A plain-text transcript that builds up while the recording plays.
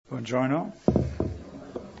Buongiorno.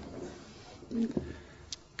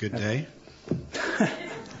 Good day.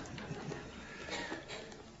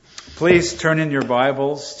 Please turn in your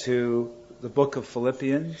Bibles to the book of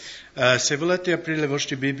Philippians. Se volete aprire le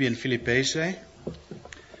vostre Bibbie in Filippesi, We're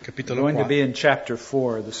capitolo going to 4. be in chapter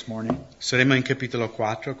 4 this morning. Saremo in capitolo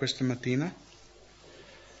 4 questa mattina.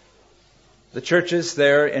 The churches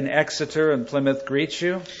there in Exeter and Plymouth greet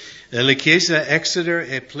you, Le chiese Exeter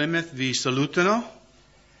e Plymouth vi salutano.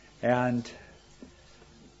 and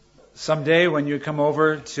someday when you come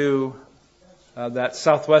over to that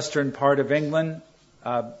southwestern part of England,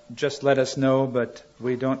 just let us know, but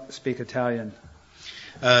we don't speak Italian.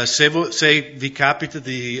 Se vi capita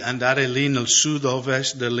di andare lì nel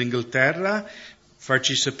sud-ovest dell'Inghilterra,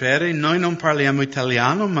 farci sapere. Noi non parliamo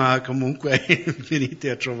italiano, ma comunque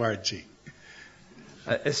venite a trovarci.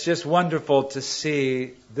 It's just wonderful to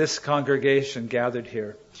see this congregation gathered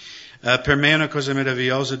here. Per me è una cosa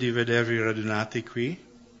meravigliosa di vedervi radunati qui.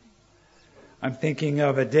 I'm thinking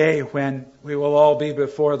of a day when we will all be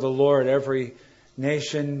before the Lord, every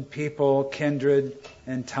nation, people, kindred,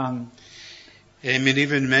 and tongue. E mi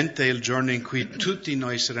viene in mente il giorno in cui tutti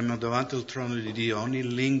noi saremo davanti al trono di Dio, ogni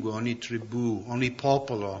lingua, ogni tribù, ogni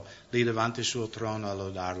popolo lì davanti al suo trono a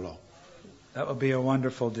lodarlo. That will be a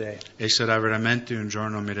wonderful day. E sarà veramente un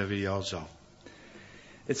giorno meraviglioso.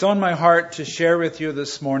 It's on my heart to share with you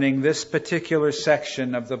this morning this particular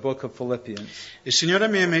section of the book of Philippians. Il Signore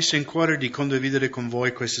mi ha messo in cuore di condividere con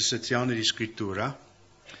voi questa sezione di scrittura.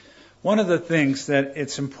 One of the things that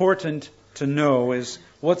it's important to know is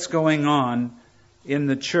what's going on in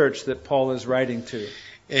the church that Paul is writing to.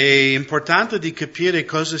 È importante di capire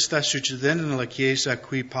cosa sta succedendo nella chiesa a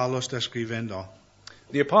cui Paolo sta scrivendo.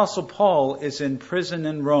 The Apostle Paul is in prison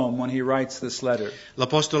in Rome when he writes this letter.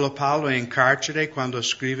 L'Apostolo Paolo è in carcere quando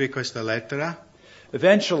scrive questa lettera.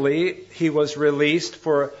 Eventually, he was released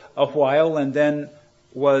for a while and then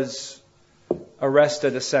was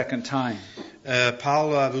arrested a second time.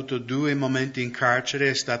 Paolo ha avuto 2 momenti in carcere,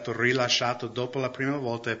 è stato rilasciato dopo la prima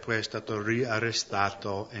volta e poi è stato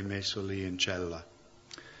riarrestato e messo lì in cella.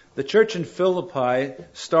 The church in Philippi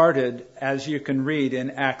started, as you can read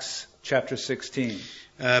in Acts chapter 16.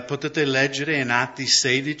 Potete leggere in Atti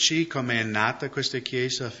 16 come è nata questa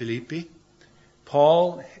chiesa a Filippi.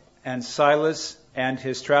 Paul and Silas and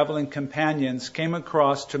his traveling companions came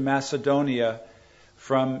across to Macedonia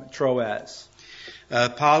from Troas.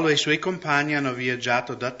 Paolo e i suoi compagni hanno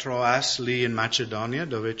viaggiato da Troas lì in Macedonia,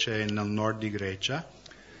 dove c'è nel nord di Grecia.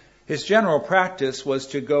 His general practice was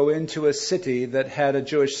to go into a city that had a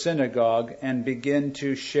Jewish synagogue and begin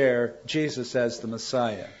to share Jesus as the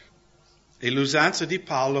Messiah. E l'usanza di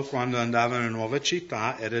Paolo quando andava in una nuova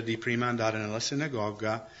città era di prima andare nella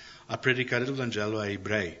sinagoga a predicare il Vangelo ai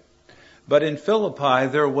ebrei. But in Philippi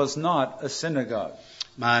there was not a synagogue.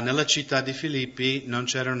 Ma nella città di Filippi non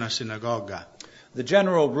c'era una sinagoga. The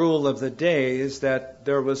general rule of the day is that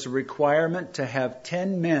there was a requirement to have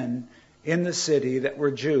 10 men in the city that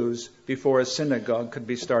were Jews before a synagogue could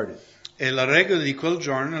be started. E la regola di quel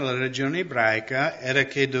giorno nella regione ebraica era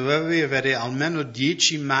che dovevi avere almeno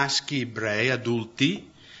 10 maschi ebrei adulti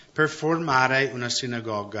per formare una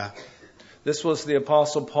sinagoga. This was the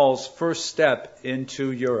Apostle Paul's first step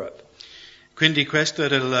into Europe. Quindi questa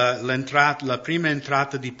era la prima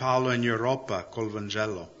entrata di Paolo in Europa col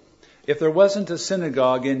Vangelo. If there wasn't a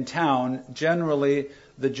synagogue in town, generally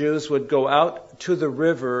the Jews would go out to the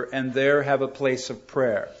river and there have a place of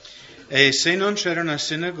prayer. E se non c'era una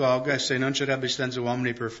sinagoga, se non c'era abbastanza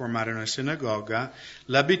uomini per formare una sinagoga,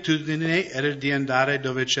 l'abitudine era di andare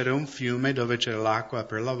dove c'era un fiume, dove c'era l'acqua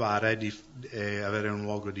per lavare e avere un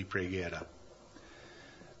luogo di preghiera.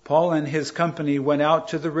 Paul and his company went out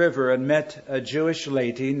to the river and met a Jewish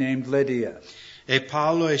lady named Lydia. E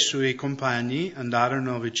Paolo e i suoi compagni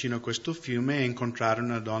andarono vicino a questo fiume e incontrarono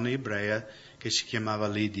una donna ebrea che si chiamava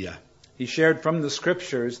Lidia. He shared from the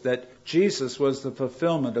scriptures that Jesus was the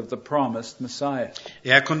fulfillment of the promised Messiah.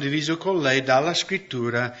 E ha condiviso con lei dalla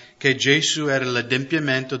scrittura che Gesù era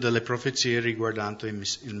l'adempimento delle profezie riguardanti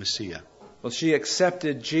il Messia. Well, she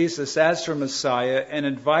accepted Jesus as her Messiah and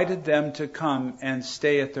invited them to come and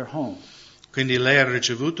stay at their home. Quindi lei ha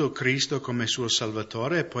ricevuto Cristo come suo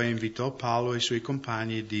Salvatore e poi invitò Paolo e i suoi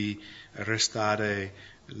compagni di restare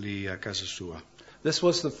lì a casa sua. This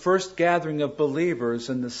was the first gathering of believers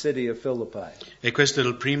in the city of Philippi. E questa è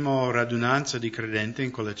la prima radunanza di credenti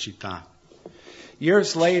in quella città.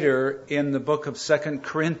 Years later, in the book of 2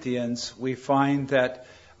 Corinthians, we find that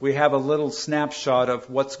we have a little snapshot of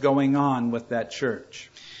what's going on with that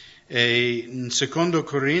church. E in secondo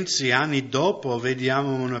Corinzi, anni dopo,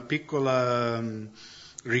 vediamo una piccola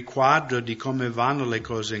riquadro di come vanno le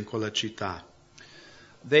cose in quella città.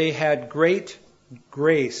 they had great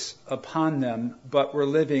grace upon them, but were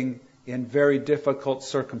living in very difficult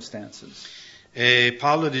circumstances. E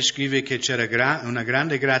Paolo descrive che c'era una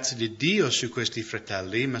grande grazia di Dio su questi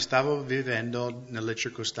fratelli, ma stavano vivendo nelle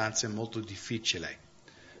circostanze molto difficili.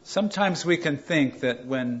 Sometimes we can think that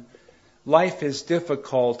when life is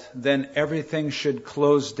difficult, then everything should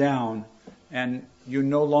close down and you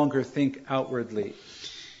no longer think outwardly.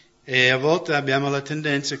 E a volte abbiamo la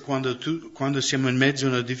tendenza, quando siamo in mezzo a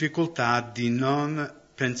una difficoltà, di non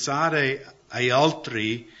pensare agli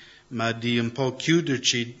altri, ma di un po'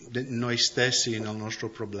 chiuderci noi stessi nel nostro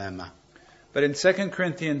problema. But in 2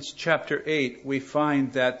 Corinthians chapter 8, we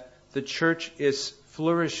find that the church is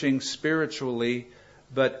flourishing spiritually,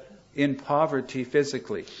 but in poverty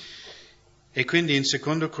physically. E quindi in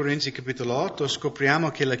 2 Corinzi capitolo 8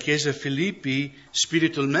 scopriamo che la Chiesa Filippi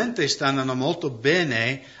spiritualmente sta andando molto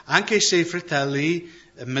bene, anche se i fratelli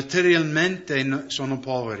materialmente sono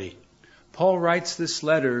poveri. Paul writes this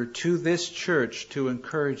letter to this church to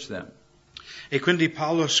encourage them. E quindi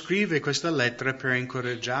Paolo scrive questa lettera per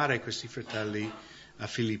incoraggiare questi fratelli a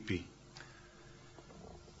Filippi.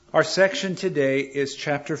 Our section today is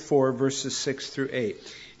chapter 4, verses 6 through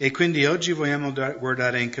 8. E quindi oggi vogliamo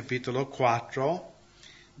guardare in capitolo 4,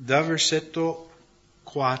 da versetto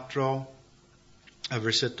 4 a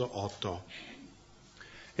versetto 8.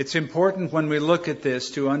 It's important when we look at this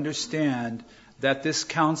to understand that this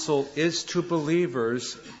counsel is to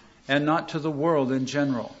believers and not to the world in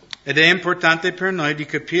general. Ed è importante per noi di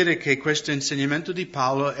capire che questo insegnamento di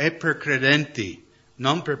Paolo è per credenti,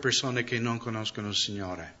 non per persone che non conoscono il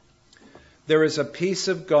Signore. There is a peace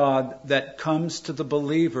of God that comes to the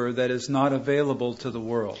believer that is not available to the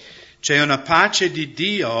world. C'è una pace di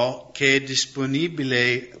Dio che è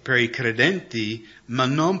disponibile per i credenti, ma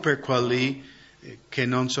non per quelli che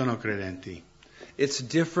non sono credenti. It's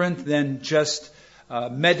different than just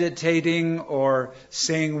meditating or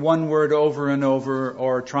saying one word over and over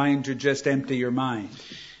or trying to just empty your mind.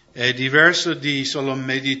 È diverso di solo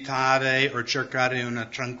meditare o cercare una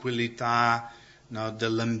tranquillità, no,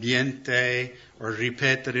 dell'ambiente o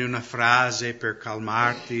ripetere una frase per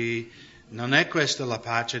calmarti. Non è questa la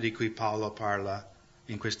pace di cui Paolo parla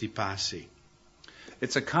in questi passi.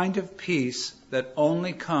 It's a kind of peace that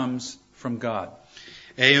only comes from God.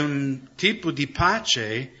 È un tipo di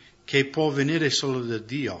pace che può venire solo da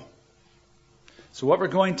Dio. So what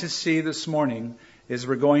we're going to see this morning is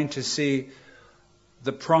we're going to see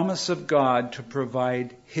the promise of God to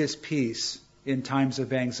provide His peace in times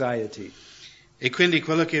of anxiety. E quindi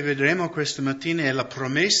quello che vedremo questa mattina è la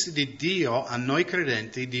promessa di Dio a noi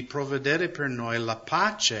credenti di provvedere per noi la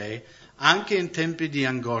pace anche in tempi di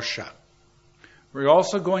angoscia. We're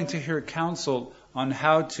also going to hear counsel on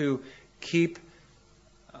how to keep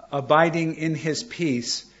abiding in His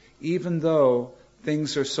peace, even though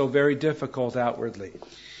things are so very difficult outwardly.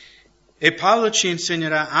 E Paolo ci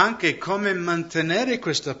insegnerà anche come mantenere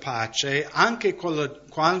questa pace anche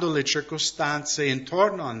quando le circostanze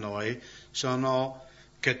intorno a noi sono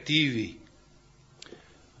cattivi.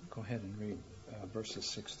 Go ahead and read verses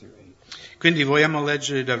 6 through 8. Quindi vogliamo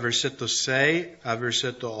leggere da versetto 6 a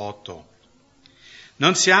versetto 8.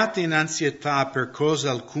 Non siate in ansietà per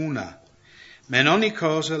cosa alcuna, ma in ogni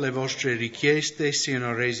cosa le vostre richieste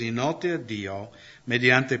siano rese note a Dio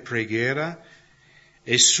mediante preghiera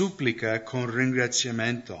e supplica con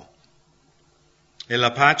ringraziamento. E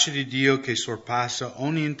la pace di Dio che sorpassa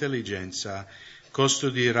ogni intelligenza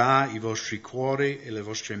custodirà i vostri cuori e le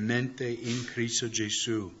vostre menti in Cristo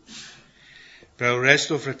Gesù. Per il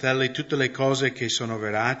resto, fratelli, tutte le cose che sono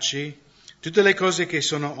veraci, tutte le cose che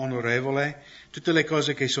sono onorevoli, tutte le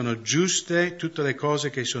cose che sono giuste, tutte le cose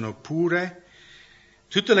che sono pure,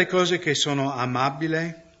 tutte le cose che sono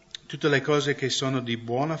amabili, tutte le cose che sono di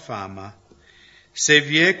buona fama, se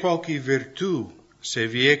vi è qualche virtù, se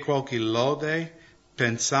vi è qualche lode,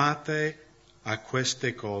 pensate a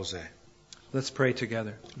queste cose. Let's pray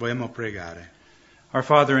together. Vogliamo pregare. Our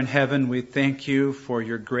Father in heaven, we thank you for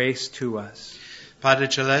your grace to us. Padre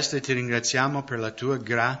Celeste, ti ringraziamo per la tua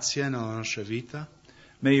grazia nella nostra vita.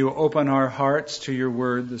 May you open our hearts to your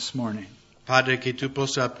word this morning. Padre, che tu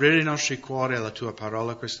possa aprire i nostri cuori alla tua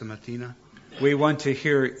parola questa mattina. We want to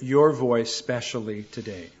hear your voice specially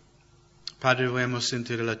today. Padre, vogliamo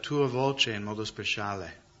sentire la tua voce in modo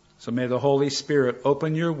speciale. So may the Holy Spirit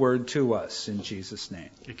open your word to us in Jesus'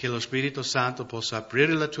 name. E che lo Spirito Santo possa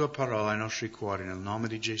aprire la tua parola ai nostri cuori nel nome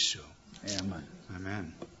di Gesù. Amen.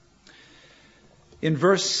 Amen. In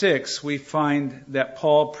verse 6, we find that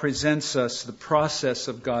Paul presents us the process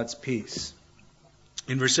of God's peace.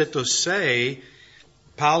 In versetto 6,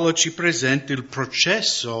 Paolo ci presenta il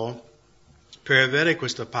processo per avere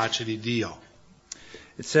questa pace di Dio.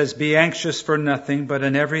 It says, "Be anxious for nothing, but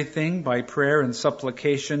in everything, by prayer and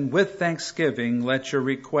supplication, with thanksgiving, let your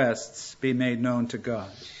requests be made known to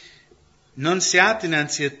God." Non siate in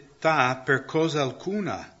ansietà per cosa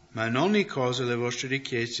alcuna, ma in ogni cosa le vostre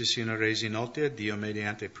richieste siano rese note a Dio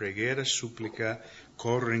mediante preghiera, supplica,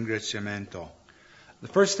 con ringraziamento. The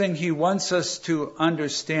first thing he wants us to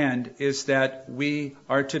understand is that we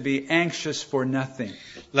are to be anxious for nothing.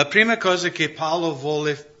 La prima cosa che Paolo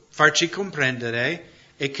vuole farci comprendere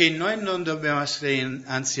è che noi non dobbiamo essere in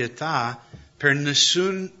ansietà per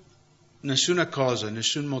nessuna cosa,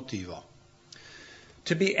 nessun motivo.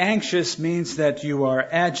 To be anxious means that you are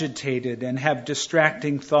agitated and have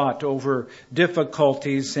distracting thought over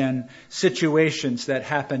difficulties and situations that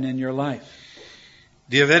happen in your life.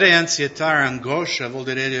 Di avere ansietà e angoscia vuol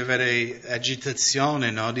dire di avere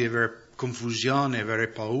agitazione, no? Di avere confusione, avere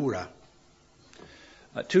paura.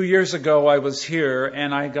 2 years ago I was here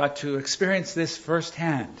and I got to experience this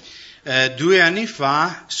firsthand. 2 anni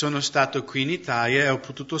fa sono stato qui in Italia e ho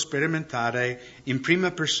potuto sperimentare in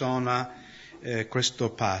prima persona questo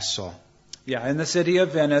passo. Yeah, in the city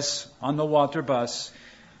of Venice, on the water bus,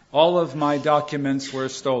 all of my documents were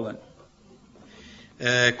stolen.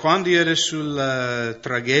 Quando ero sul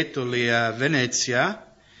traghetto lì a Venezia,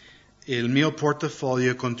 il mio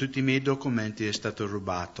portafoglio con tutti i miei documenti è stato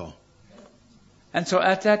rubato. And so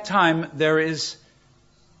at that time, there is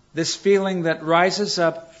this feeling that rises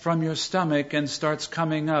up from your stomach and starts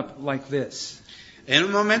coming up like this. E in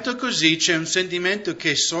un momento così c'è un sentimento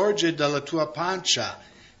che sorge dalla tua pancia,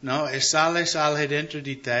 no? E sale dentro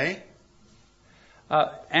di te.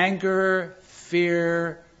 Anger,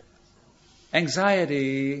 fear,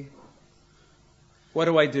 anxiety. What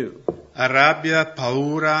do I do? Rabbia,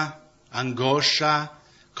 paura, angoscia.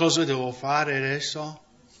 Cosa devo fare adesso?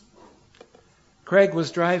 Craig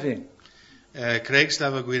was driving. Craig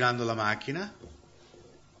stava guidando la macchina.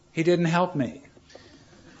 He didn't help me.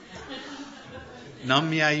 Non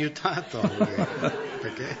mi ha aiutato.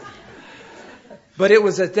 Perché? But it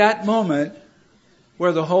was at that moment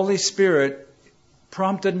where the Holy Spirit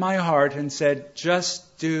prompted my heart and said,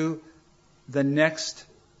 just do the next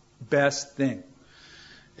best thing.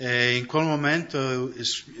 E in quel momento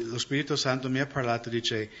lo Spirito Santo mi ha parlato e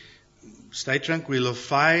dice, stai tranquillo,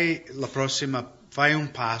 fai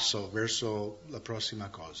un passo verso la prossima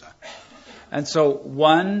cosa. And so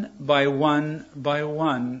one by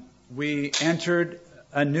one, we entered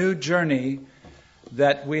a new journey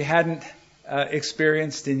that we hadn't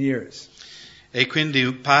experienced in years. E quindi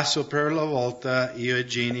passo per la volta io e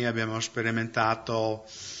Ginny abbiamo sperimentato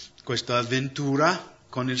questa avventura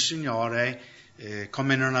con il Signore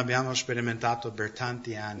come non abbiamo sperimentato per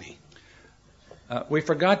tanti anni. We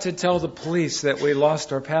forgot to tell the police that we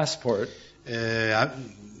lost our passport.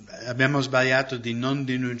 Abbiamo sbagliato di non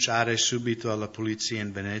denunciare subito alla polizia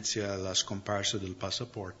in Venezia la scomparsa del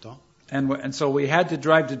passaporto. And so we had to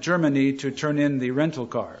drive to Germany to turn in the rental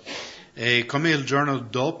car. E come il giorno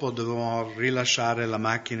dopo dovevamo rilasciare la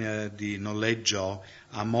macchina di noleggio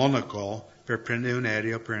a Monaco per prendere un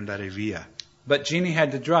aereo per andare via. But Jeannie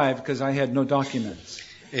had to drive because I had no documents.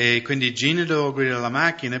 E quindi Gina doveva guidare la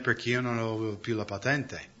macchina perché io non avevo più la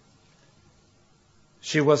patente.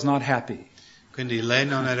 She was not happy. Quindi lei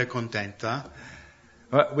non era contenta.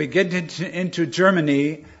 We get into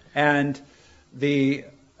Germany and the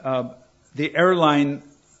airline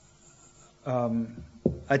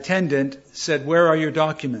attendant said, "Where are your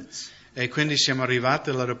documents?" E quindi siamo arrivati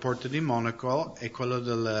all'aeroporto di Monaco e quello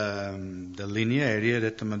della linea aerea ha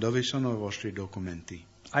detto, ma dove sono i vostri documenti?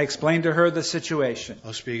 I explained to her the situation.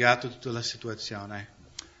 Ho spiegato tutta la situazione.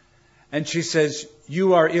 And she says,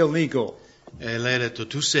 "You are illegal." E lei ha detto,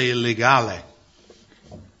 tu sei illegale.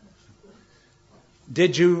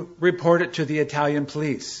 Did you report it to the Italian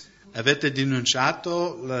police? Avete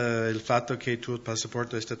denunciato il fatto che il tuo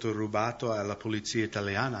passaporto è stato rubato alla polizia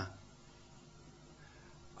italiana?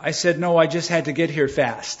 I said, "No, I just had to get here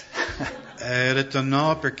fast." Ho detto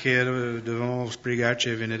no perché dovevamo sbrigarci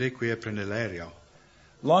a venire qui a prendere l'aereo.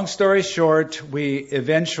 Long story short, we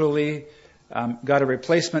eventually got a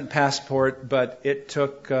replacement passport, but it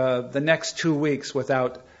took the next 2 weeks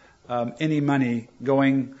without any money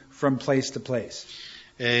going from place to place.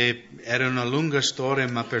 Era una lunga storia,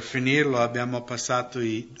 ma per finirlo abbiamo passato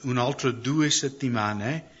un altro 2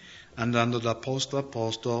 settimane andando da posto a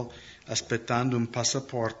posto, aspettando un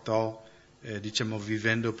passaporto,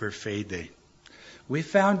 vivendo per fede. We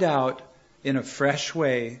found out in a fresh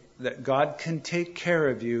way that God can take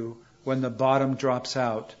care of you when the bottom drops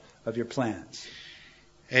out of your plans.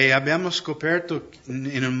 E abbiamo scoperto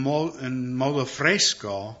in un modo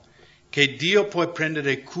fresco che Dio può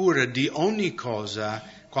prendere cura di ogni cosa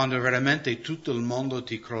quando veramente tutto il mondo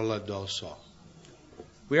ti crolla addosso.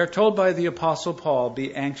 We are told by the Apostle Paul,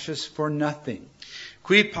 be anxious for nothing.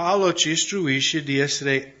 Qui Paolo ci istruisce di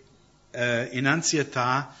essere in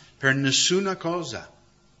ansietà per nessuna cosa.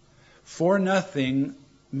 For nothing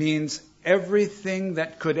means everything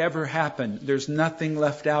that could ever happen. There's nothing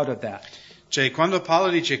left out of that. Cioè, quando Paolo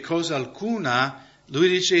dice cosa alcuna, lui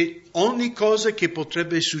dice ogni cosa che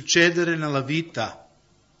potrebbe succedere nella vita.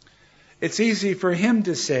 It's easy for him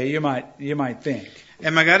to say, you might think. E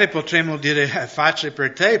magari potremmo dire, è facile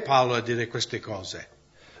per te, Paolo, a dire queste cose.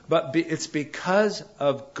 But it's because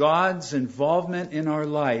of God's involvement in our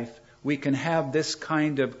life we can have this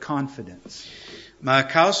kind of confidence. Ma a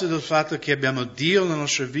causa del fatto che abbiamo Dio nella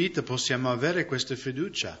nostra vita possiamo avere questa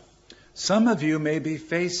fiducia. Some of you may be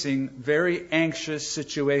facing very anxious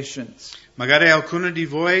situations. Magari alcuni di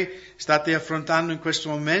voi state affrontando in questo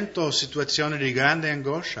momento situazioni di grande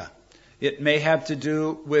angoscia. It may have to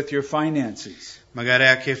do with your finances. Magari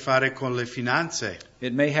ha a che fare con le finanze.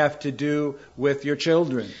 It may have to do with your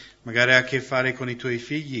children. Magari ha a che fare con i tuoi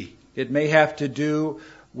figli. It may have to do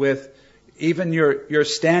with even your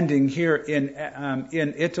standing here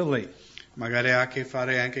in Italy. Magari ha a che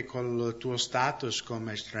fare anche con il tuo status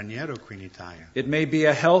come straniero qui in Italia. It may be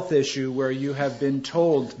a health issue where you have been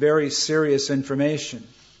told very serious information.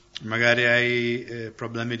 Magari hai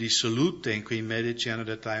problemi di salute in cui i medici hanno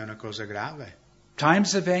detto hai una cosa grave.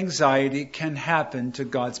 Times of anxiety can happen to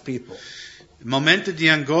God's people. Momenti di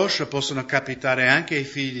angoscia possono capitare anche ai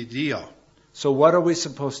figli di Dio. So what are we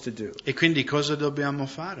supposed to do? E quindi cosa dobbiamo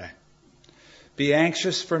fare? Be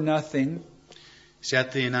anxious for nothing.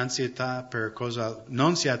 Siate in ansietà per cosa,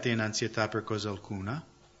 non siate in ansietà per cosa alcuna.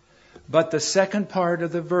 But the second part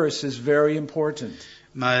of the verse is very important.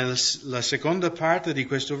 Ma la seconda parte di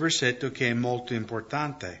questo versetto che è molto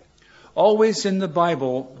importante. Always in the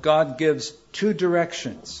Bible, God gives two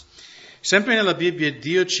directions. Sempre nella Bibbia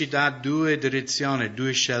Dio ci dà due direzioni,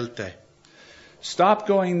 due scelte. Stop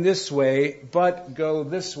going this way, but go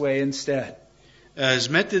this way instead.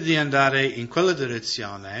 Smette di andare in quella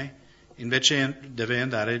direzione, invece deve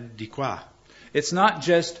andare di qua. It's not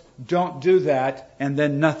just don't do that and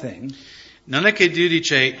then nothing. Non è che Dio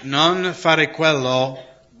dice non fare quello,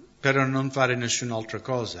 però non fare nessun'altra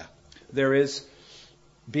cosa. There is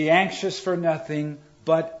be anxious for nothing,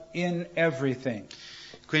 but in everything.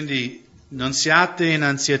 Quindi non siate in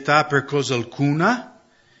ansietà per cosa alcuna,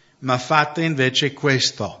 ma fate invece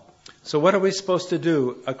questo. So what are we supposed to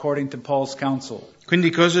do according to Paul's counsel? Quindi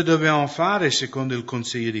cosa dobbiamo fare secondo il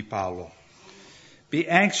consiglio di Paolo? Be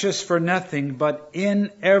anxious for nothing, but in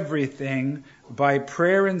everything, by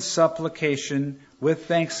prayer and supplication, with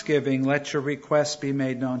thanksgiving, let your requests be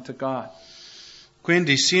made known to God.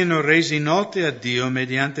 Quindi siano resi noti a Dio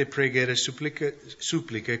mediante preghiere e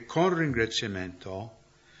suppliche con ringraziamento.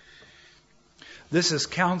 This is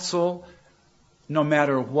counsel no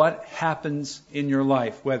matter what happens in your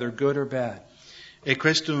life, whether good or bad. E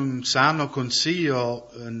questo è un sano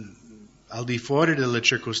consiglio al di fuori delle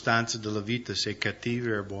circostanze della vita, se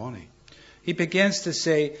cattivi o buoni. He begins to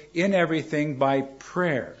say, in everything by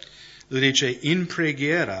prayer. Lui dice in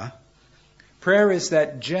preghiera. Prayer is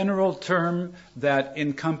that general term that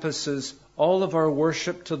encompasses all of our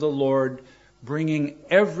worship to the Lord, bringing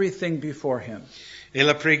everything before Him. E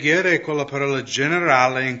la preghiera è quella parola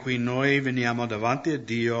generale in cui noi veniamo davanti a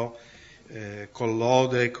Dio con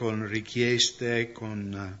lode, con richieste,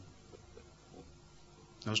 con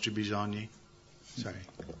nostri bisogni. Sorry.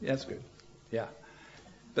 That's good. Yeah.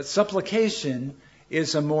 But supplication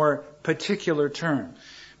is a more particular term.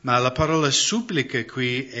 Ma la parola supplica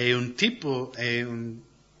qui è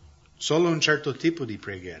solo un certo tipo di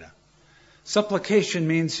preghiera. Supplication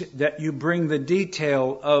means that you bring the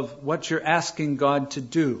detail of what you're asking God to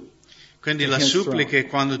do. Quindi la supplica è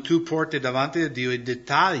quando tu porti davanti a Dio i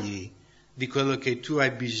dettagli di quello che tu hai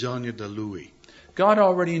bisogno da Lui. God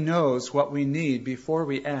already knows what we need before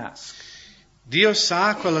we ask. Dio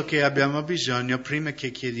sa quello che abbiamo bisogno prima che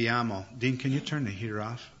chiediamo. Dean, can you turn the heater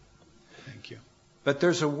off? Thank you. But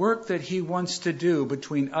there's a work that He wants to do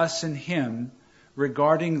between us and Him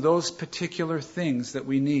regarding those particular things that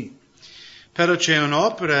we need. Però c'è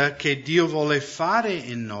un'opera che Dio vuole fare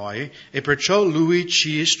in noi e perciò Lui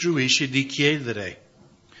ci istruisce di chiedere.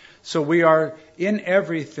 So we are in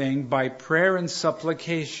everything by prayer and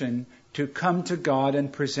supplication to come to God and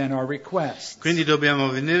present our requests. Quindi dobbiamo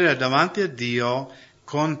venire davanti a Dio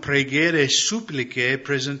con preghiere e suppliche e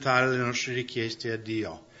presentare le nostre richieste a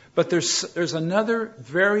Dio. But there's another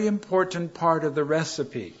very important part of the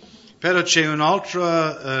recipe. Però c'è un altro,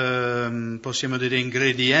 possiamo dire,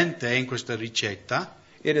 ingrediente in questa ricetta.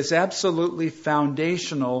 It is absolutely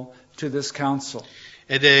foundational to this counsel.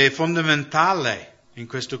 Ed è fondamentale in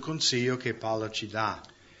questo consiglio che Paolo ci dà.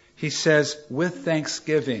 He says, with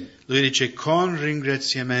thanksgiving. Lui dice con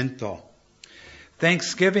ringraziamento.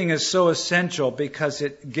 Thanksgiving is so essential because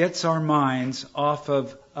it gets our minds off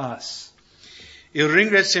of us. Il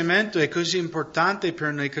ringraziamento è così importante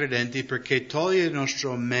per noi credenti perché toglie la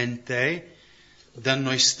nostra mente da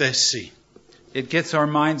noi stessi. It gets our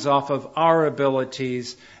minds off of our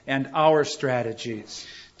abilities and our strategies.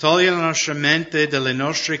 Toglie la nostra mente dalle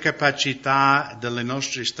nostre capacità, dalle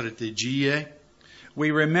nostre strategie. We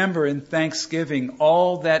remember in thanksgiving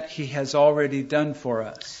all that He has already done for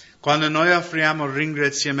us. Quando noi offriamo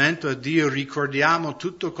ringraziamento a Dio, ricordiamo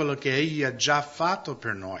tutto quello che Egli ha già fatto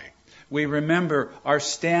per noi. We remember our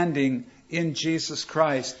standing in Jesus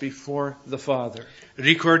Christ before the Father.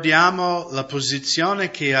 Ricordiamo la posizione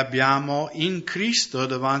che abbiamo in Cristo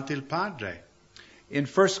davanti al Padre. In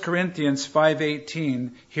 1 Corinthians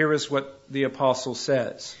 5:18, here is what the apostle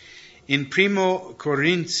says. In 1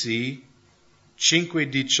 Corinzi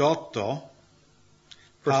 5:18, 1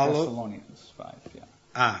 Paolo, Thessalonians 5,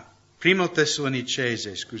 yeah. 1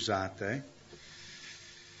 Tessalonicese, scusate.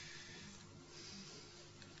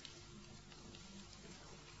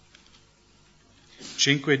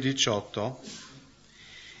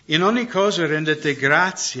 In ogni cosa rendete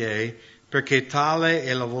grazie perché tale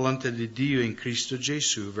è la volontà di Dio in Cristo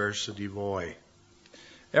Gesù verso di voi.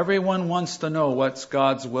 Everyone wants to know what's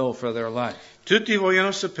God's will for their life. Tutti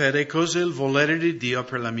vogliono sapere cosa è il volere di Dio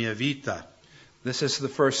per la mia vita. This is the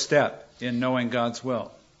first step in knowing God's will.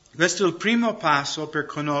 Questo è il primo passo per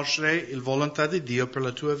conoscere il volontà di Dio per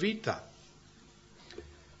la tua vita.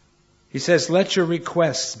 He says, let your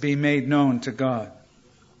requests be made known to God.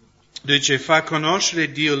 Dice, fa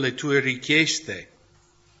conoscere Dio le tue richieste.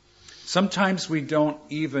 Sometimes we don't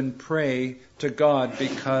even pray to God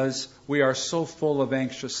because we are so full of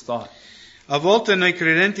anxious thought. A volte noi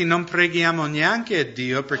credenti non preghiamo neanche a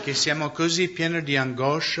Dio perché siamo così pieni di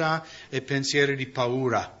angoscia e pensieri di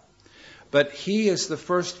paura. But He is the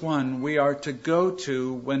first one we are to go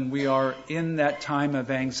to when we are in that time of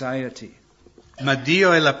anxiety. Ma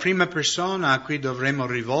Dio è la prima persona a cui dovremmo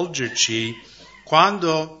rivolgerci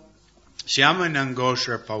quando siamo in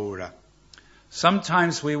angoscia e paura.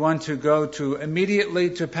 Sometimes we want to go immediately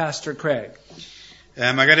to Pastor Craig.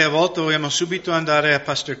 Magari a volte vogliamo subito andare a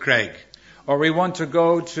Pastor Craig. Or we want to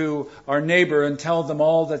go to our neighbor and tell them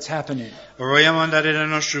all that's happening. O vogliamo andare dal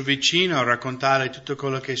nostro vicino a raccontare tutto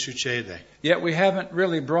quello che succede. Yet we haven't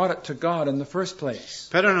really brought it to God in the first place.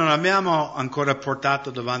 Però non abbiamo ancora portato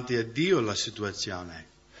davanti a Dio la situazione.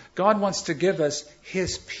 God wants to give us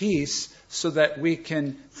His peace so that we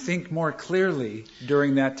can think more clearly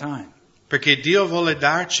during that time. Perché Dio vuole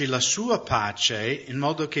darci la sua pace in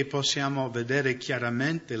modo che possiamo vedere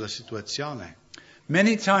chiaramente la situazione.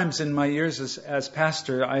 Many times in my years as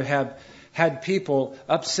pastor, I have had people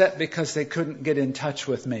upset because they couldn't get in touch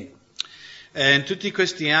with me. In tutti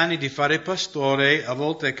questi anni di fare pastore, a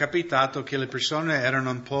volte è capitato che le persone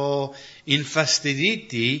erano un po'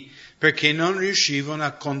 infastiditi perché non riuscivano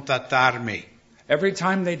a contattarmi. Every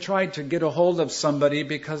time they tried to get a hold of somebody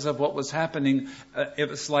because of what was happening, it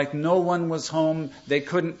was like no one was home, they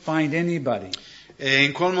couldn't find anybody. E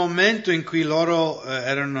in quel momento in cui loro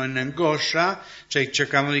erano in angoscia, cioè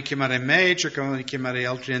cercavano di chiamare me, cercavano di chiamare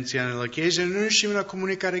altri anziani della chiesa e non riuscivano a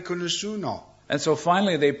comunicare con nessuno. And so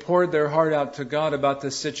finally they poured their heart out to God about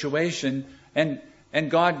this situation, and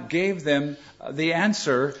God gave them the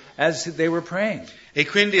answer as they were praying. E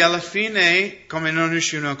quindi alla fine, come non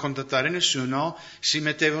riuscivano a contattare nessuno, si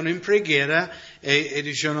mettevano in preghiera e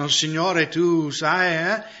dicevano, Signore, tu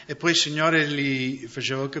sai, e poi il Signore gli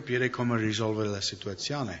faceva capire come risolvere la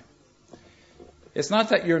situazione. It's not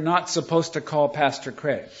that you're not supposed to call Pastor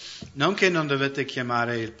Craig. Non che non dovete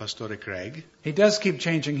chiamare il pastore Craig. He does keep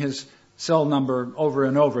changing his cell number over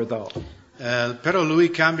and over, though. Però lui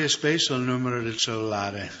cambia spesso il numero del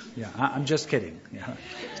cellulare. Yeah, I'm just kidding. Yeah.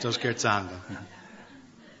 Sto scherzando. Yeah.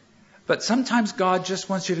 But sometimes God just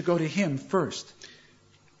wants you to go to Him first.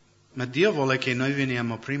 Ma Dio vuole che noi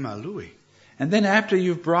veniamo prima a Lui. And then after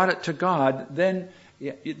you've brought it to God, then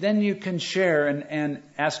you can share and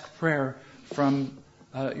ask prayer from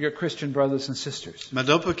your Christian brothers and sisters. Ma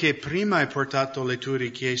dopo che prima hai portato le tue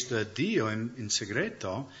richieste a Dio in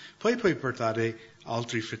segreto, poi puoi portare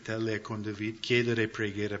altri fratelli e chiedere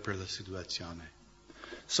preghiera per la situazione.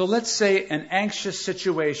 So let's say an anxious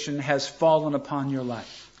situation has fallen upon your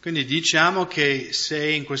life. Quindi diciamo che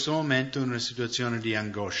sei in questo momento in una situazione di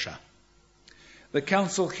angoscia. The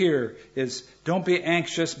counsel here is, don't be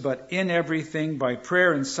anxious, but in everything, by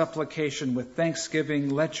prayer and supplication with thanksgiving,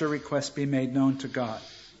 let your requests be made known to God.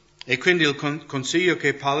 E quindi il consiglio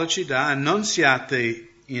che Paolo ci dà: non siate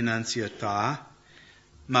in ansietà,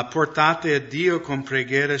 ma portate a Dio con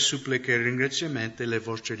preghiera, suppliche e ringraziamenti le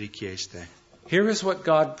vostre richieste. Here is what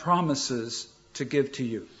God promises to give to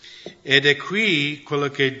you. Ed è qui quello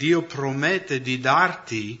che Dio promette di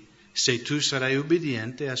darti se tu sarai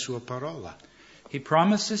ubbidiente a sua parola. He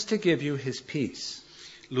promises to give you His peace.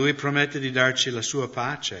 Lui promette di darci la sua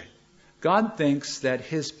pace. God thinks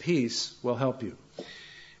that His peace will help you.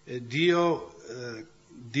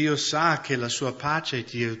 Dio sa che la sua pace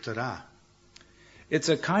ti aiuterà. It's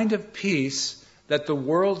a kind of peace that the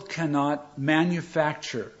world cannot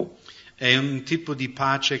manufacture. È un tipo di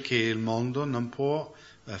pace che il mondo non può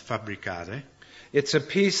fabbricare. It's a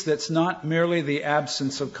peace that's not merely the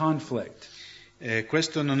absence of conflict.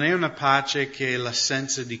 Questo non è una pace che è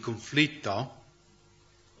l'assenza di conflitto.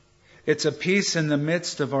 It's a peace in the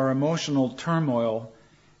midst of our emotional turmoil,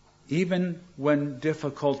 even when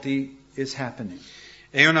difficulty is happening.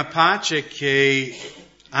 È una pace che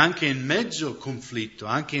anche in mezzo conflitto,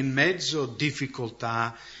 anche in mezzo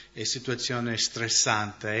difficoltà e situazione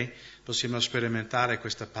stressante, possiamo sperimentare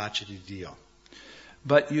questa pace di Dio.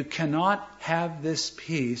 But you cannot have this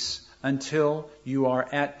peace until you are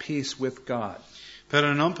at peace with God.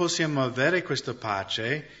 Però non possiamo avere questa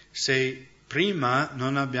pace se prima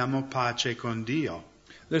non abbiamo pace con Dio.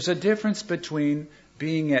 There's a difference between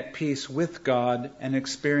being at peace with God and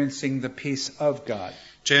experiencing the peace of God.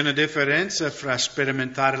 C'è una differenza fra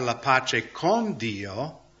sperimentare la pace con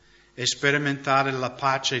Dio e sperimentare la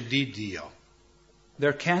pace di Dio.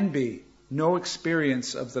 There can be no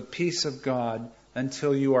experience of the peace of God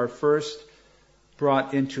until you are first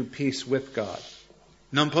brought into peace with God.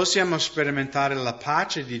 Non possiamo sperimentare la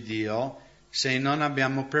pace di Dio se non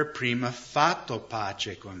abbiamo per prima fatto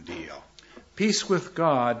pace con Dio. Peace with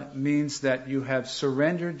God means that you have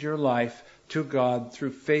surrendered your life to God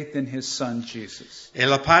through faith in His Son, Jesus. E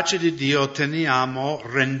la pace di Dio otteniamo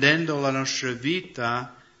rendendo la nostra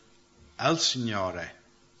vita al Signore.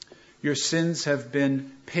 Your sins have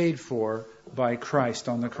been paid for by Christ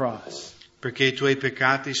on the cross. Perché i tuoi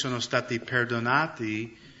peccati sono stati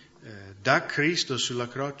perdonati da Cristo sulla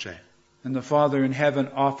croce. And the Father in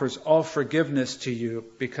heaven offers all forgiveness to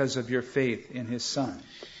you because of your faith in His Son.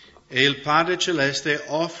 E il Padre Celeste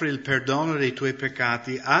offre il perdono dei tuoi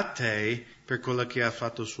peccati a te per quello che ha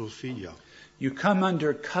fatto suo Figlio. You come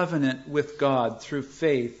under covenant with God through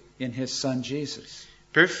faith in His Son Jesus.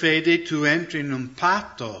 Per fede tu entri in un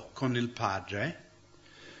patto con il Padre.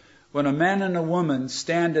 When a man and a woman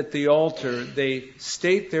stand at the altar, they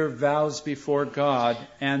state their vows before God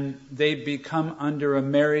and they become under a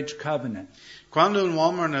marriage covenant. Quando un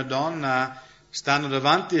uomo e una donna stanno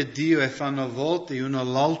davanti a Dio e fanno voti uno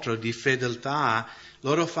all'altro di fedeltà,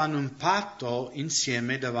 loro fanno un patto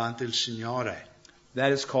insieme davanti al Signore.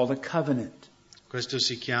 That is called a covenant. Questo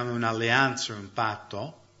si chiama un'alleanza, un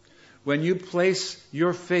patto. When you place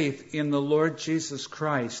your faith in the Lord Jesus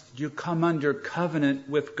Christ, you come under covenant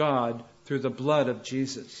with God through the blood of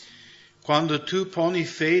Jesus. Quando tu poni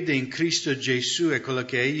fede in Cristo Gesù e quello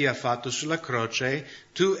che Egli ha fatto sulla croce,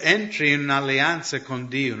 tu entri in un'alleanza con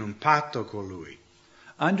Dio, in un patto con Lui.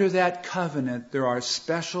 Under that covenant, there are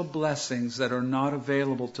special blessings that are not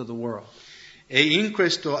available to the world. E in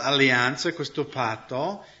questa alleanza, questo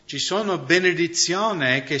patto, ci sono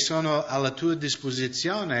benedizioni che sono alla tua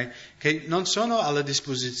disposizione, che non sono alla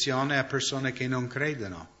disposizione a persone che non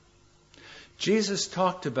credono. Jesus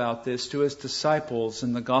talked about this to His disciples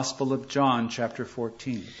in the Gospel of John, chapter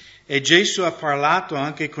 14. E Gesù ha parlato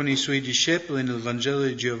anche con i Suoi discepoli nel Vangelo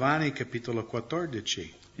di Giovanni, capitolo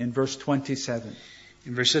 14. In verse 27.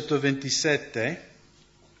 In versetto 27,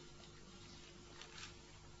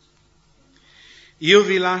 io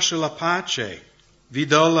vi lascio la pace, vi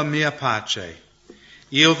do la mia pace.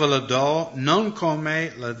 Io ve la do non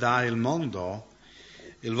come la dà il mondo.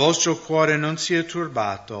 Il vostro cuore non sia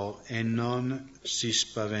turbato e non si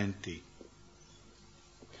spaventi.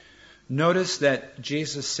 Notice that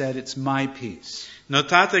Jesus said, it's my peace.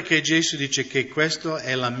 Notate che Gesù dice che questa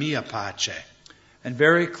è la mia pace. And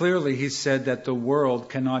very clearly He said that the world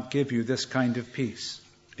cannot give you this kind of peace.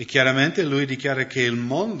 E chiaramente Lui dichiara che il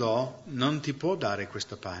mondo non ti può dare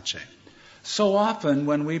questa pace. So often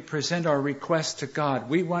when we present our requests to God,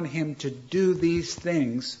 we want Him to do these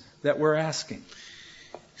things that we're asking.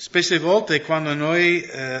 Spesse volte quando noi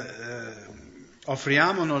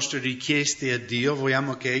offriamo nostre richieste a Dio,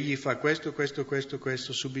 vogliamo che Egli fa questo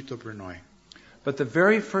subito per noi. But the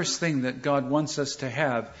very first thing that God wants us to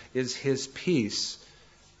have is His peace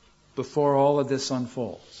before all of this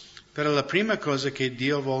unfolds. Però la prima cosa che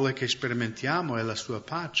Dio vuole che sperimentiamo è la sua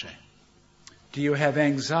pace. Do you have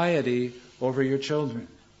anxiety over your children?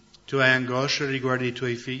 Tu hai angoscia riguardo i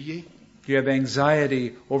tuoi figli? Do you have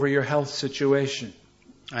anxiety over your health situation?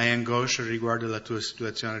 Hai angoscia riguardo la tua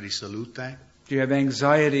situazione di salute? Do you have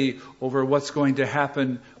anxiety over what's going to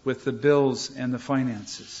happen with the bills and the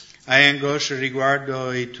finances? Hai angoscia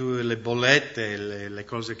riguardo le bollette, le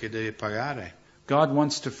cose che devi pagare? God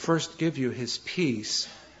wants to first give you His peace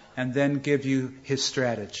and then give you His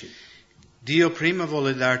strategy. Dio prima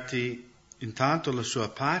vuole darti intanto la sua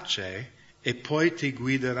pace e poi ti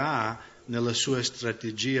guiderà nella sua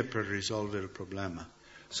strategia per risolvere il problema.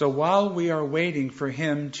 So while we are waiting for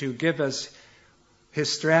Him to give us His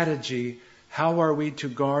strategy, how are we to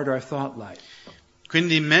guard our thought life?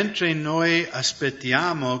 Quindi mentre noi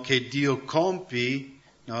aspettiamo che Dio compi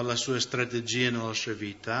la sua strategia nella nostra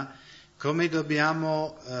vita, come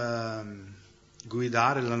dobbiamo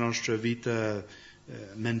guidare la nostra vita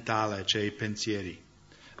mentale, cioè i pensieri?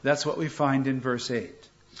 That's what we find in verse 8.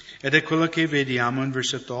 Ed è quello che vediamo in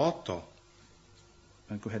versetto 8.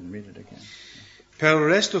 Go ahead and read it again. Per il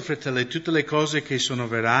resto, fratelli, tutte le cose che sono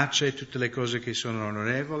veraci, tutte le cose che sono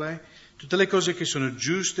onorevoli, tutte le cose che sono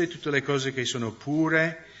giuste, tutte le cose che sono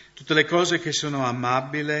pure, tutte le cose che sono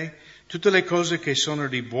amabili, tutte le cose che sono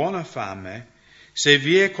di buona fame, se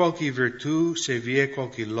vi è qualche virtù, se vi è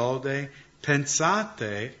qualche lode,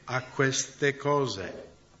 pensate a queste cose.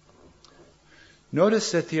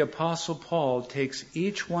 Notice that the Apostle Paul takes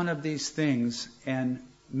each one of these things and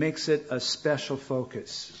makes it a special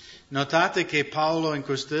focus. Notate che Paolo in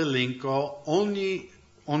questo elenco,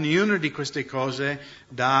 ognuna di queste cose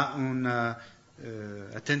dà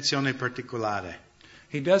un'attenzione particolare.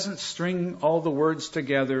 He doesn't string all the words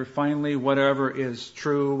together, finally whatever is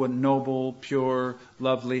true, noble, pure,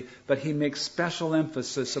 lovely, but he makes special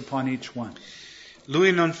emphasis upon each one.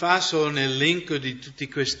 Lui non fa solo un elenco di tutte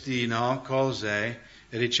queste cose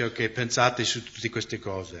e dice ok, pensate su tutte queste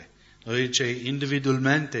cose. Lui dice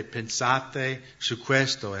individualmente pensate su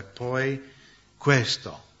questo e poi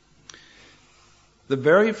questo. The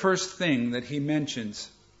very first thing that he mentions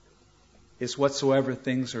is whatsoever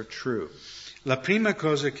things are true. La prima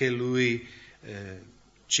cosa che lui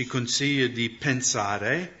ci consiglia di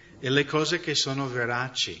pensare è le cose che sono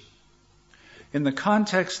veraci. In the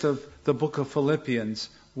context of the book of Philippians,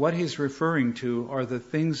 what he's referring to are the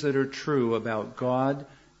things that are true about God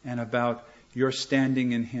and about your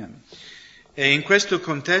standing in Him. E in questo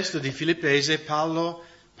contesto di Filippesi Paolo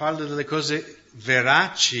parla delle cose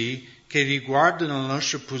veraci che riguardano la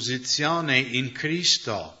nostra posizione in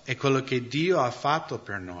Cristo e quello che Dio ha fatto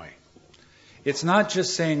per noi. It's not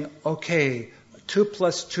just saying, okay, 2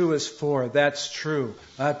 plus 2 is 4, that's true.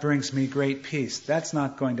 That brings me great peace. That's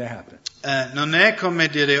not going to happen. Non è come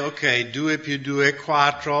dire, ok, 2 più 2 è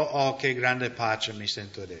 4, oh che grande pace mi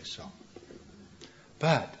sento adesso.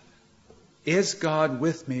 But, is God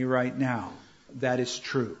with me right now? That is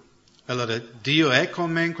true. Allora, Dio è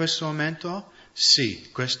con me in questo momento? Sì,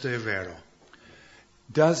 questo è vero.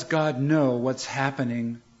 Does God know what's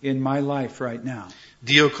happening in my life right now?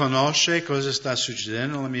 Dio conosce cosa sta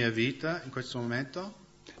succedendo nella mia vita in questo momento?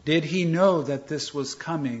 Did He know that this was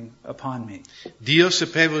coming upon me? Dio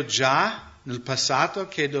sapeva già nel passato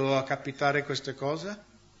che doveva capitare queste cose?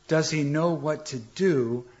 Does He know what to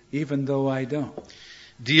do even though I don't?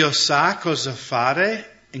 Dio sa cosa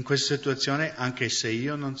fare in questa situazione anche se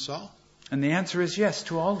io non so? And the answer is yes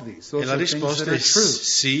to all of these. Those E la are things risposta that are è true.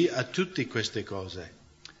 sì a tutte queste cose.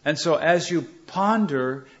 And so as you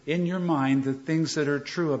ponder in your mind the things that are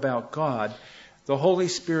true about God, the Holy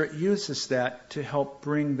Spirit uses that to help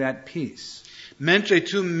bring that peace. Mentre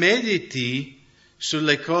tu mediti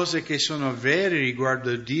sulle cose che sono vere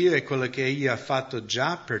riguardo Dio e quello che Egli ha fatto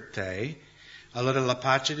già per te, allora la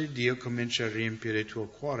pace di Dio comincia a riempire il tuo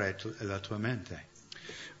cuore e la tua mente.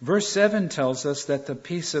 Verse 7 tells us that the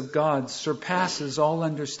peace of God surpasses all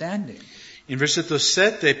understanding. In versetto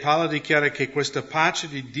 7 Paolo dichiara che questa pace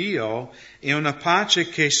di Dio è una pace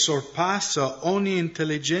che sorpassa ogni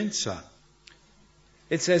intelligenza.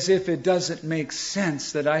 It's as if it doesn't make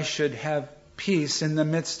sense that I should have peace in the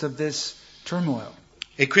midst of this turmoil.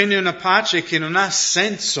 E quindi è una pace che non ha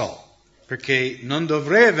senso, perché non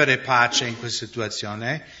dovrei avere pace in questa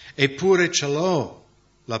situazione, eppure ce l'ho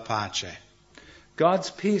la pace.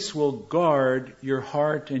 God's peace will guard your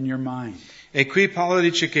heart and your mind. E qui Paolo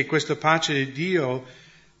dice che questa pace di Dio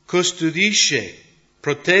custodisce,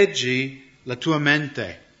 protegge la tua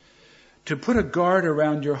mente. To put a guard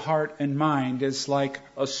around your heart and mind is like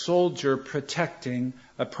a soldier protecting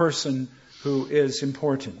a person who is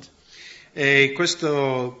important. E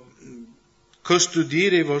questo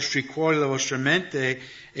custodire i vostri cuori, la vostra mente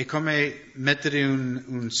è come mettere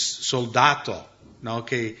un soldato, no?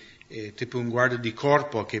 Che è tipo un guardia di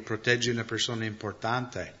corpo che protegge una persona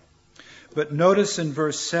importante. But notice in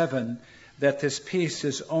verse 7 that this peace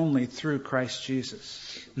is only through Christ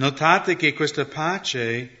Jesus. Notate che questa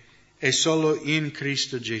pace è solo in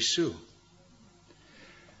Cristo Gesù.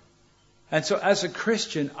 And so as a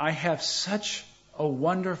Christian, I have such a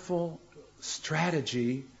wonderful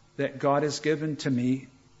strategy that God has given to me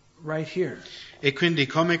right here. E quindi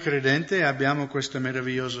come credente abbiamo questa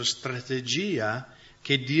meravigliosa strategia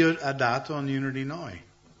che Dio ha dato a ognuno di noi.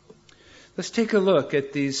 Let's take a look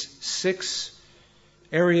at these 6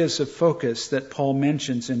 areas of focus that Paul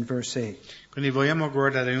mentions in verse 8. Quindi vogliamo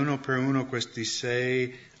guardare uno per uno questi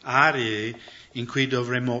 6 aree in cui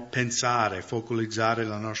dovremo pensare, focalizzare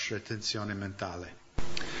la nostra attenzione mentale.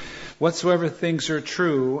 Whatsoever things are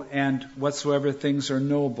true and whatsoever things are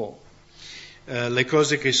noble. Le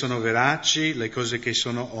cose che sono veraci, le cose che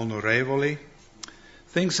sono onorevoli.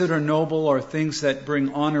 Things that are noble are things that bring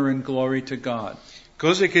honor and glory to God.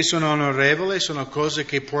 Cose che sono onorevoli sono cose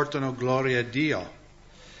che portano gloria a Dio.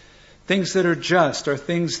 Things that are just are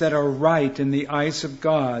things that are right in the eyes of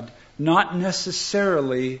God, not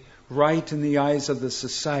necessarily right in the eyes of the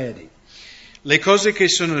society. Le cose che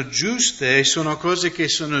sono giuste sono cose che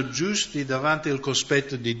sono giusti davanti al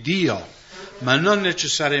cospetto di Dio, ma non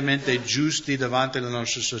necessariamente giusti davanti alla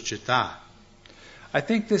nostra società. I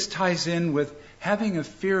think this ties in with having a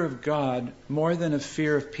fear of God more than a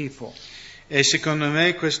fear of people. E secondo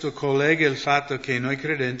me questo collega il fatto che noi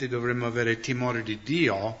credenti dovremmo avere timore di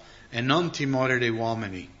Dio e non timore dei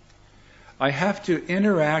uomini. I have to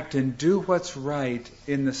interact and do what's right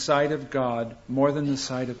in the sight of God more than the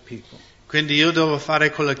sight of people. Quindi io devo fare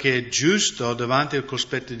quello che è giusto davanti al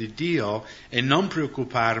cospetto di Dio e non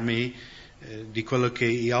preoccuparmi di quello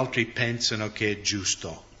che gli altri pensano che è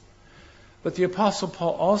giusto. But the Apostle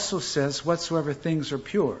Paul also says, whatsoever things are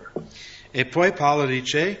pure. E poi Paolo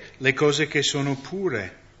dice le cose che sono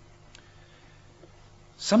pure.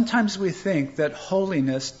 Sometimes we think that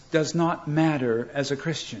holiness does not matter as a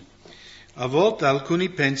Christian. A volte alcuni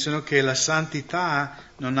pensano che la santità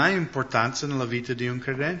non ha importanza nella vita di un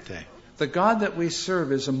credente. The God that we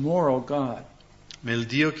serve is a moral God. Ma il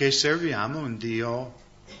Dio che serviamo è un Dio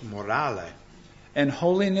morale. And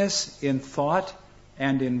holiness in thought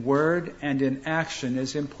and in word and in action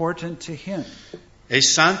is important to Him. E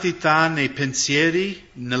santità nei pensieri,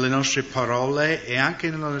 nelle nostre parole e anche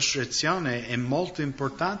nella nostra azione è molto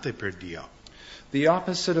importante per Dio. The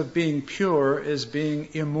opposite of being pure is being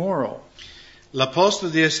immoral. L'opposto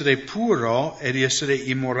di essere puro è di essere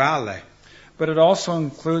immorale. But it also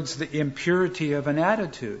includes the impurity of an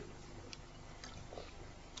attitude.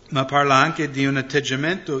 Ma parla anche di un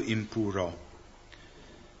atteggiamento impuro.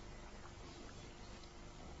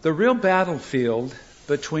 The real battlefield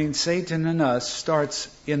between Satan and us starts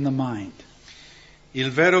in the mind.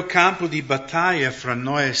 Il vero campo di battaglia fra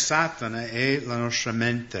noi e Satana è la nostra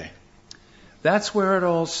mente. That's where it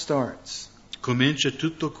all starts. Comincia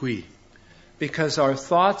tutto qui. Because our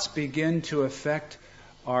thoughts begin to affect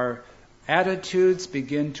our attitudes,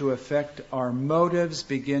 begin to affect our motives,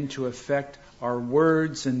 begin to affect our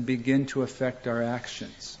words, and begin to affect our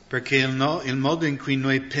actions. Perché il modo in cui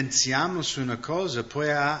noi pensiamo su una cosa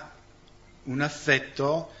poi ha un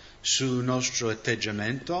effetto sul nostro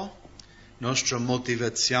atteggiamento, nostra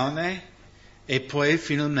motivazione e poi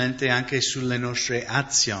finalmente anche sulle nostre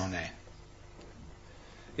azioni.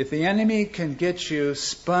 If the enemy can get you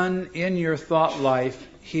spun in your thought life,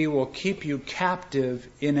 he will keep you captive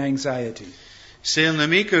in anxiety. Se il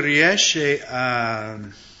nemico riesce a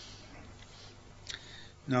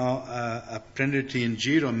prenderti in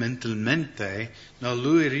giro mentalmente,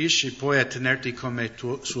 lui riesce poi a tenerti come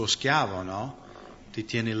suo schiavo, no? Ti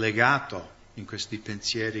tieni legato in questi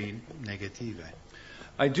pensieri negativi.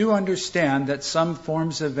 I do understand that some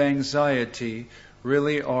forms of anxiety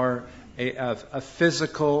really are a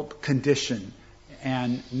physical condition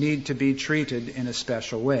and need to be treated in a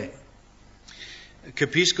special way.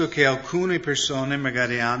 Capisco che alcune persone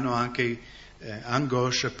magari hanno anche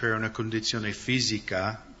angoscia per una condizione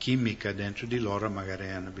fisica, chimica dentro di loro,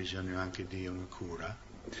 magari hanno bisogno anche di una cura.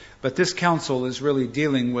 But this counsel is really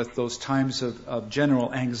dealing with those times of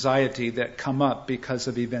general anxiety that come up because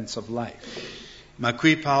of events of life. Ma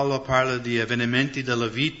qui Paolo parla di avvenimenti della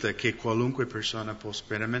vita che qualunque persona può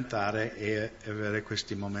sperimentare e avere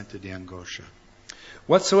questi momenti di angoscia.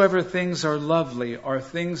 Whatsoever things are lovely are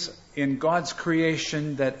things in God's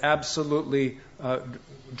creation that absolutely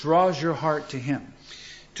draws your heart to Him.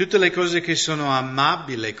 Tutte le cose che sono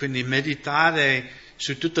amabili, quindi meditare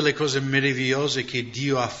su tutte le cose meravigliose che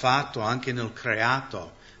Dio ha fatto anche nel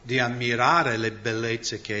creato, di ammirare le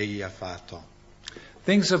bellezze che Egli ha fatto.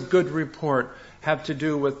 Things of good report have to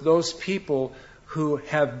do with those people who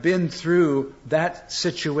have been through that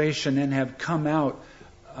situation and have come out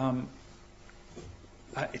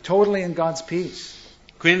totally in God's peace.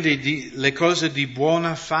 Quindi le cose di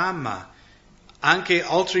buona fama, anche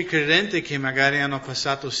altri credenti che magari hanno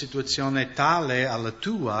passato situazione tale alla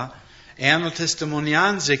tua e hanno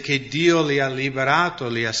testimonianze che Dio li ha liberato,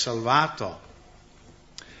 li ha salvato.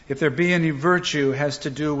 If there be any virtue, it has to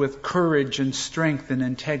do with courage and strength and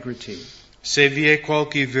integrity. Se vi è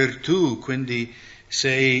qualche virtù, quindi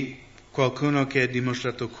sei qualcuno che ha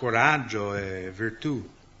dimostrato coraggio e virtù.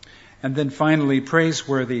 And then finally,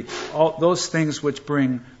 praiseworthy, all those things which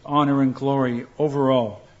bring honor and glory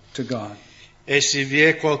overall to God. E se vi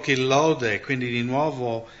è qualche lode, quindi di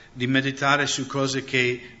nuovo di meditare su cose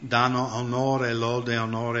che danno onore, lode e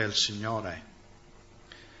onore al Signore.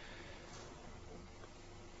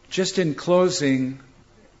 Just in closing,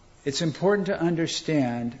 it's important to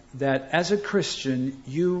understand that as a Christian,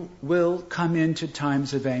 you will come into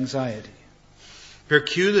times of anxiety. Per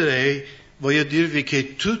chiudere, voglio dirvi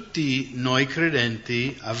che tutti noi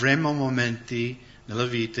credenti avremo momenti nella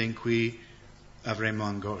vita in cui avremo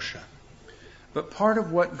angoscia. But part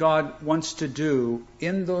of what God wants to do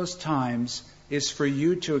in those times is for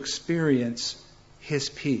you to experience His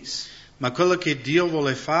peace. Ma quello che Dio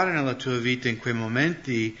vuole fare nella tua vita in quei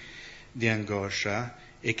momenti di angoscia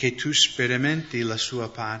è che tu sperimenti la sua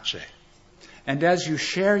pace. And as you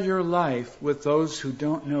share your life with those who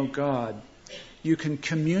don't know God, you can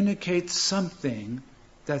communicate something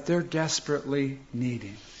that they're desperately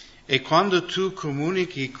needing. E quando tu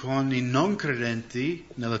comunichi con i non credenti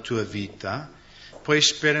nella tua vita,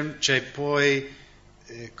 puoi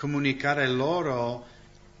comunicare loro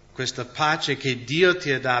questa pace che Dio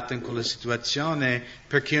ti ha dato in quella situazione,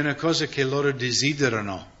 perché è una cosa che loro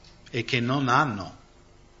desiderano e che non hanno.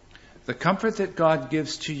 The comfort that God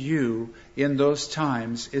gives to you in those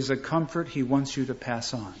times is a comfort He wants you to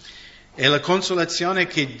pass on. E la consolazione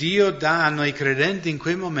che Dio dà a noi credenti in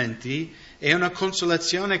quei momenti è una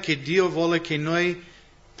consolazione che Dio vuole che noi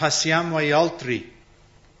passiamo agli altri.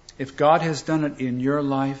 If God has done it in your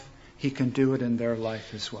life, He can do it in their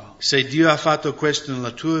life as well. Se Dio ha fatto questo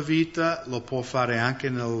nella tua vita, lo può fare anche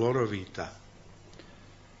nella loro vita.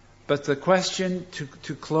 But the question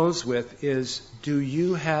to close with is, do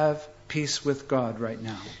you have peace with God right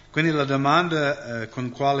now? Quindi la domanda con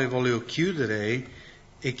quale voglio chiudere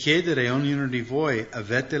è chiedere a ognuno di voi,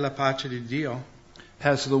 avete la pace di Dio?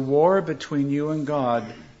 Has the war between you and God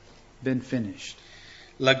been finished?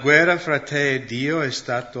 La guerra fra te e Dio è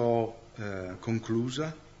stata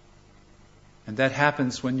conclusa? And that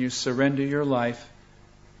happens when you surrender your life,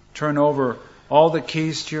 turn over all the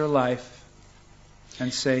keys to your life,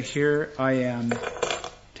 and say, here I am,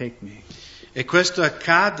 take me. E questo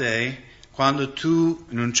accade quando tu,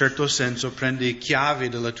 in un certo senso, prendi le chiavi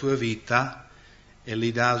della tua vita e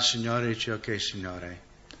li dai al Signore e dici, ok Signore,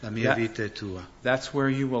 la mia vita è tua. That's where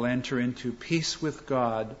you will enter into peace with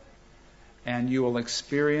God, and you will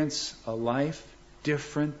experience a life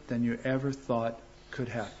different than you ever thought could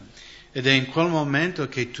happen. Ed è in quel momento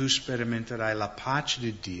che tu sperimenterai la pace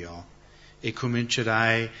di Dio e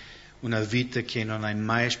comincerai una vita che non hai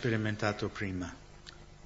mai sperimentato prima.